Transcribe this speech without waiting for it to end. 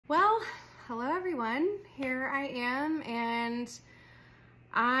Hello everyone, here I am and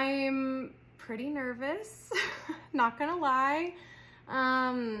I'm pretty nervous, not gonna lie.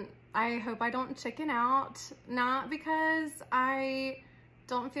 I hope I don't chicken out, not because I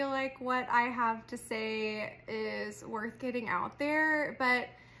don't feel like what I have to say is worth getting out there, but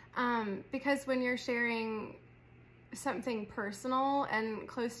because when you're sharing something personal and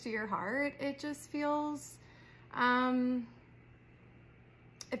close to your heart, it just feels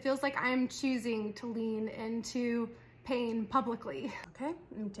it feels like I'm choosing to lean into pain publicly. Okay,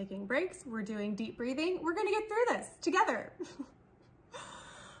 I'm taking breaks. We're doing deep breathing. We're gonna get through this together.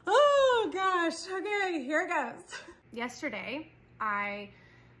 Oh gosh, okay, here it goes. Yesterday, I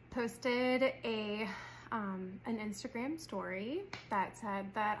posted an Instagram story that said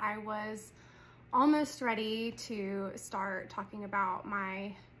that I was almost ready to start talking about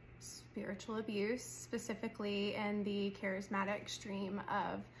my spiritual abuse, specifically in the charismatic stream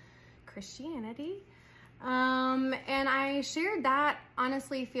of Christianity. And I shared that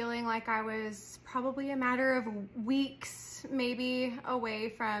honestly feeling like I was probably a matter of weeks, maybe, away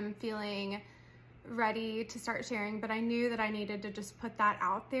from feeling ready to start sharing, but I knew that I needed to just put that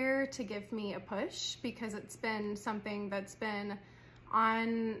out there to give me a push because it's been something that's been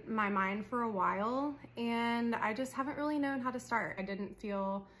on my mind for a while and I just haven't really known how to start. I didn't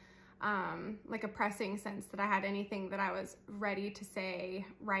feel like a pressing sense that I had anything that I was ready to say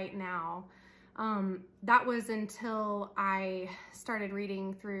right now. That was until I started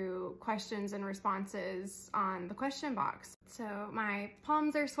reading through questions and responses on the question box. So my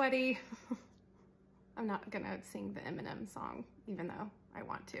palms are sweaty. I'm not gonna sing the Eminem song, even though I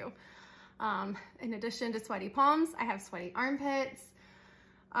want to. In addition to sweaty palms, I have sweaty armpits.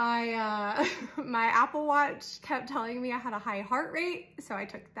 My Apple Watch kept telling me I had a high heart rate, so I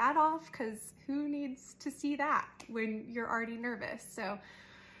took that off because who needs to see that when you're already nervous? So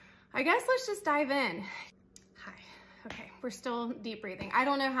I guess let's just dive in. Hi, okay, we're still deep breathing. I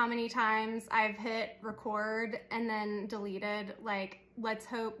don't know how many times I've hit record and then deleted, like, let's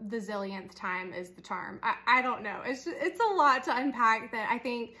hope the zillionth time is the charm. I don't know, it's a lot to unpack that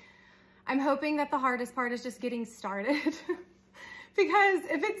I'm hoping that the hardest part is just getting started. Because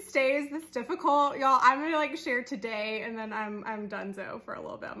if it stays this difficult, y'all, I'm gonna like share today and then I'm donezo for a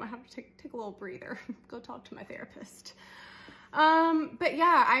little bit. I'm gonna have to take a little breather, go talk to my therapist. But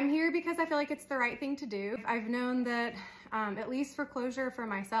yeah, I'm here because I feel like it's the right thing to do. I've known that, at least for closure for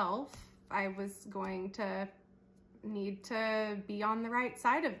myself, I was going to need to be on the right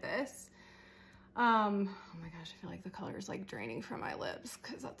side of this. Oh my gosh, I feel like the color is like draining from my lips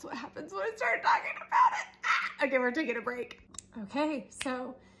because that's what happens when I start talking about it. Ah! Okay, we're taking a break. Okay,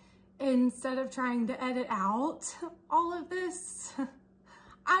 so instead of trying to edit out all of this,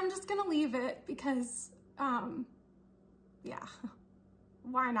 I'm just gonna leave it because, yeah,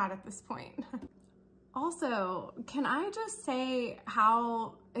 why not at this point? Also, can I just say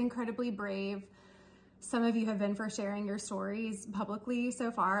how incredibly brave some of you have been for sharing your stories publicly so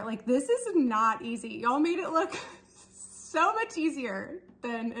far? Like, this is not easy. Y'all made it look so much easier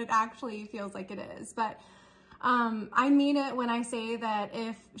than it actually feels like it is. But I mean it when I say that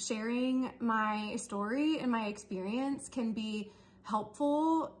if sharing my story and my experience can be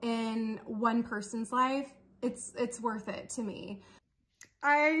helpful in one person's life, it's worth it to me.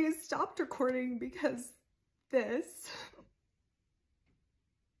 I stopped recording because this.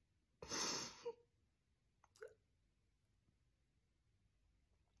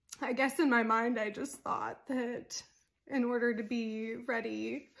 I guess in my mind, I just thought that in order to be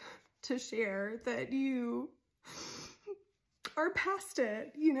ready to share that you are past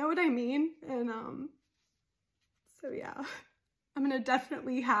it, you know what I mean? And so yeah, I'm gonna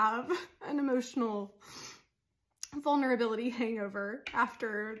definitely have an emotional vulnerability hangover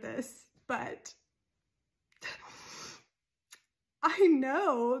after this, but I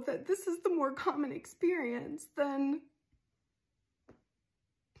know that this is the more common experience than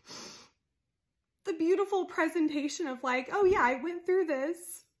the beautiful presentation of like, oh yeah, I went through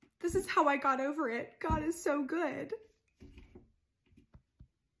this. This is how I got over it. God is so good.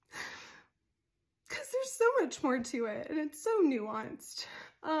 Because there's so much more to it and it's so nuanced.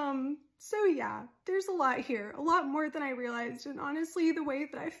 So yeah, there's a lot here, a lot more than I realized. And honestly, the way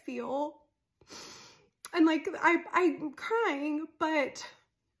that I feel, and like I'm crying, but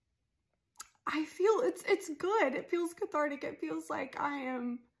I feel it's good. It feels cathartic. It feels like I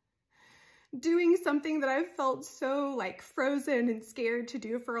am doing something that I've felt so like frozen and scared to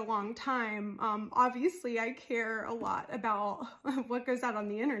do for a long time. Obviously I care a lot about what goes out on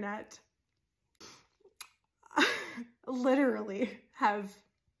the internet. Literally I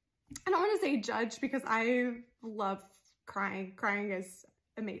don't want to say judge because I love crying. Crying is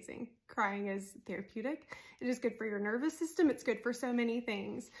amazing. Crying is therapeutic. It is good for your nervous system. It's good for so many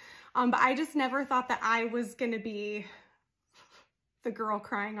things. But I just never thought that I was gonna be the girl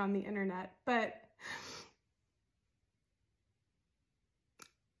crying on the internet. But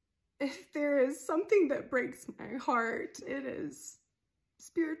if there is something that breaks my heart, it is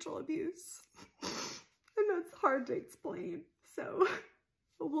spiritual abuse. And that's hard to explain. So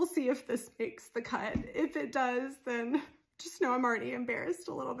we'll see if this makes the cut. If it does, then just know I'm already embarrassed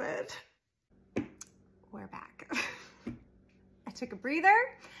a little bit. We're back. I took a breather.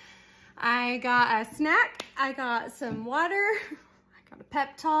 I got a snack. I got some water. I got a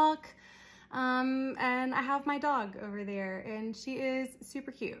pep talk. And I have my dog over there and she is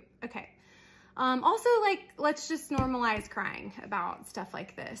super cute. Okay. Also, like, let's just normalize crying about stuff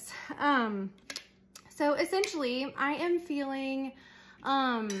like this. So essentially I am feeling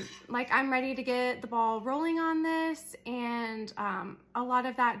like I'm ready to get the ball rolling on this, and a lot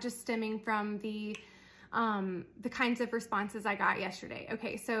of that just stemming from the kinds of responses I got yesterday.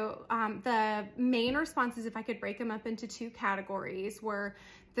 Okay, so the main responses, if I could break them up into two categories, were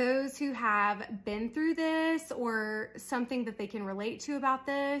those who have been through this or something that they can relate to about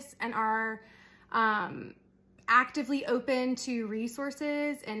this and are actively open to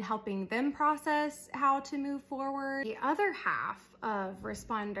resources and helping them process how to move forward. The other half of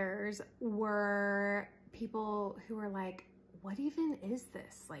responders were people who were like, what even is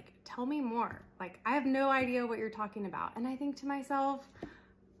this? Like, tell me more. Like, I have no idea what you're talking about. And I think to myself,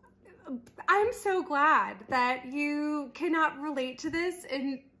 I'm so glad that you cannot relate to this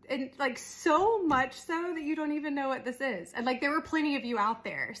and like so much so that you don't even know what this is. And like, there were plenty of you out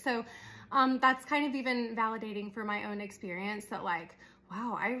there. So that's kind of even validating for my own experience that like,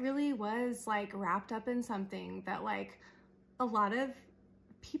 wow, I really was like wrapped up in something that like a lot of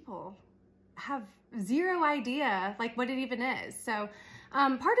people have zero idea like what it even is. So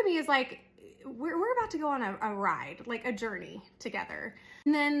part of me is like, we're about to go on a ride, like a journey together.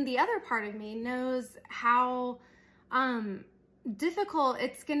 And then the other part of me knows how difficult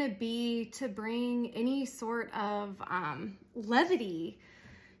it's gonna be to bring any sort of levity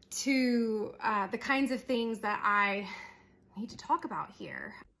to the kinds of things that I need to talk about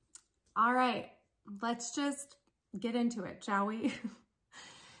here. All right, let's just get into it, shall we?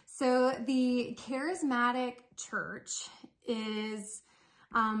 So the charismatic church is,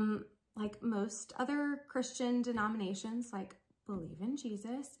 like most other Christian denominations, like believe in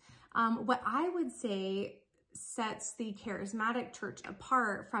Jesus. What I would say sets the charismatic church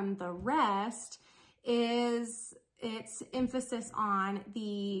apart from the rest is its emphasis on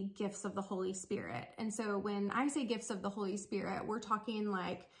the gifts of the Holy Spirit. And so when I say gifts of the Holy Spirit, we're talking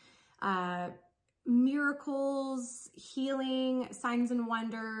like miracles, healing, signs and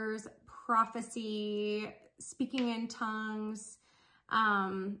wonders, prophecy, speaking in tongues,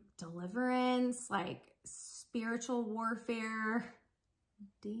 deliverance, like spiritual warfare,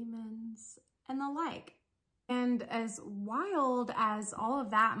 demons, and the like. And as wild as all of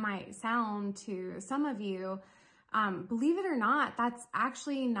that might sound to some of you, believe it or not, that's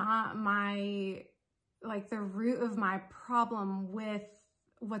actually not like the root of my problem with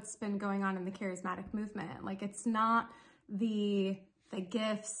what's been going on in the charismatic movement. Like, it's not the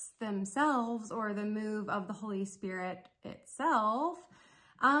gifts themselves or the move of the Holy Spirit itself.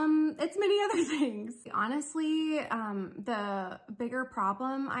 It's many other things. Honestly, the bigger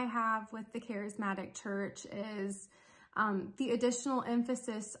problem I have with the charismatic church is the additional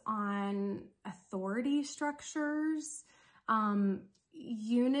emphasis on authority structures,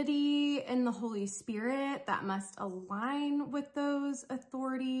 unity in the Holy Spirit that must align with those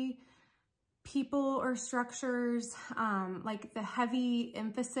authority people or structures, like the heavy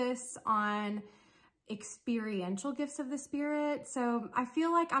emphasis on experiential gifts of the Spirit. So I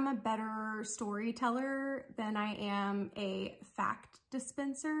feel like I'm a better storyteller than I am a fact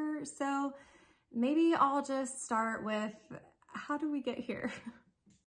dispenser. So maybe I'll just start with, how do we get here?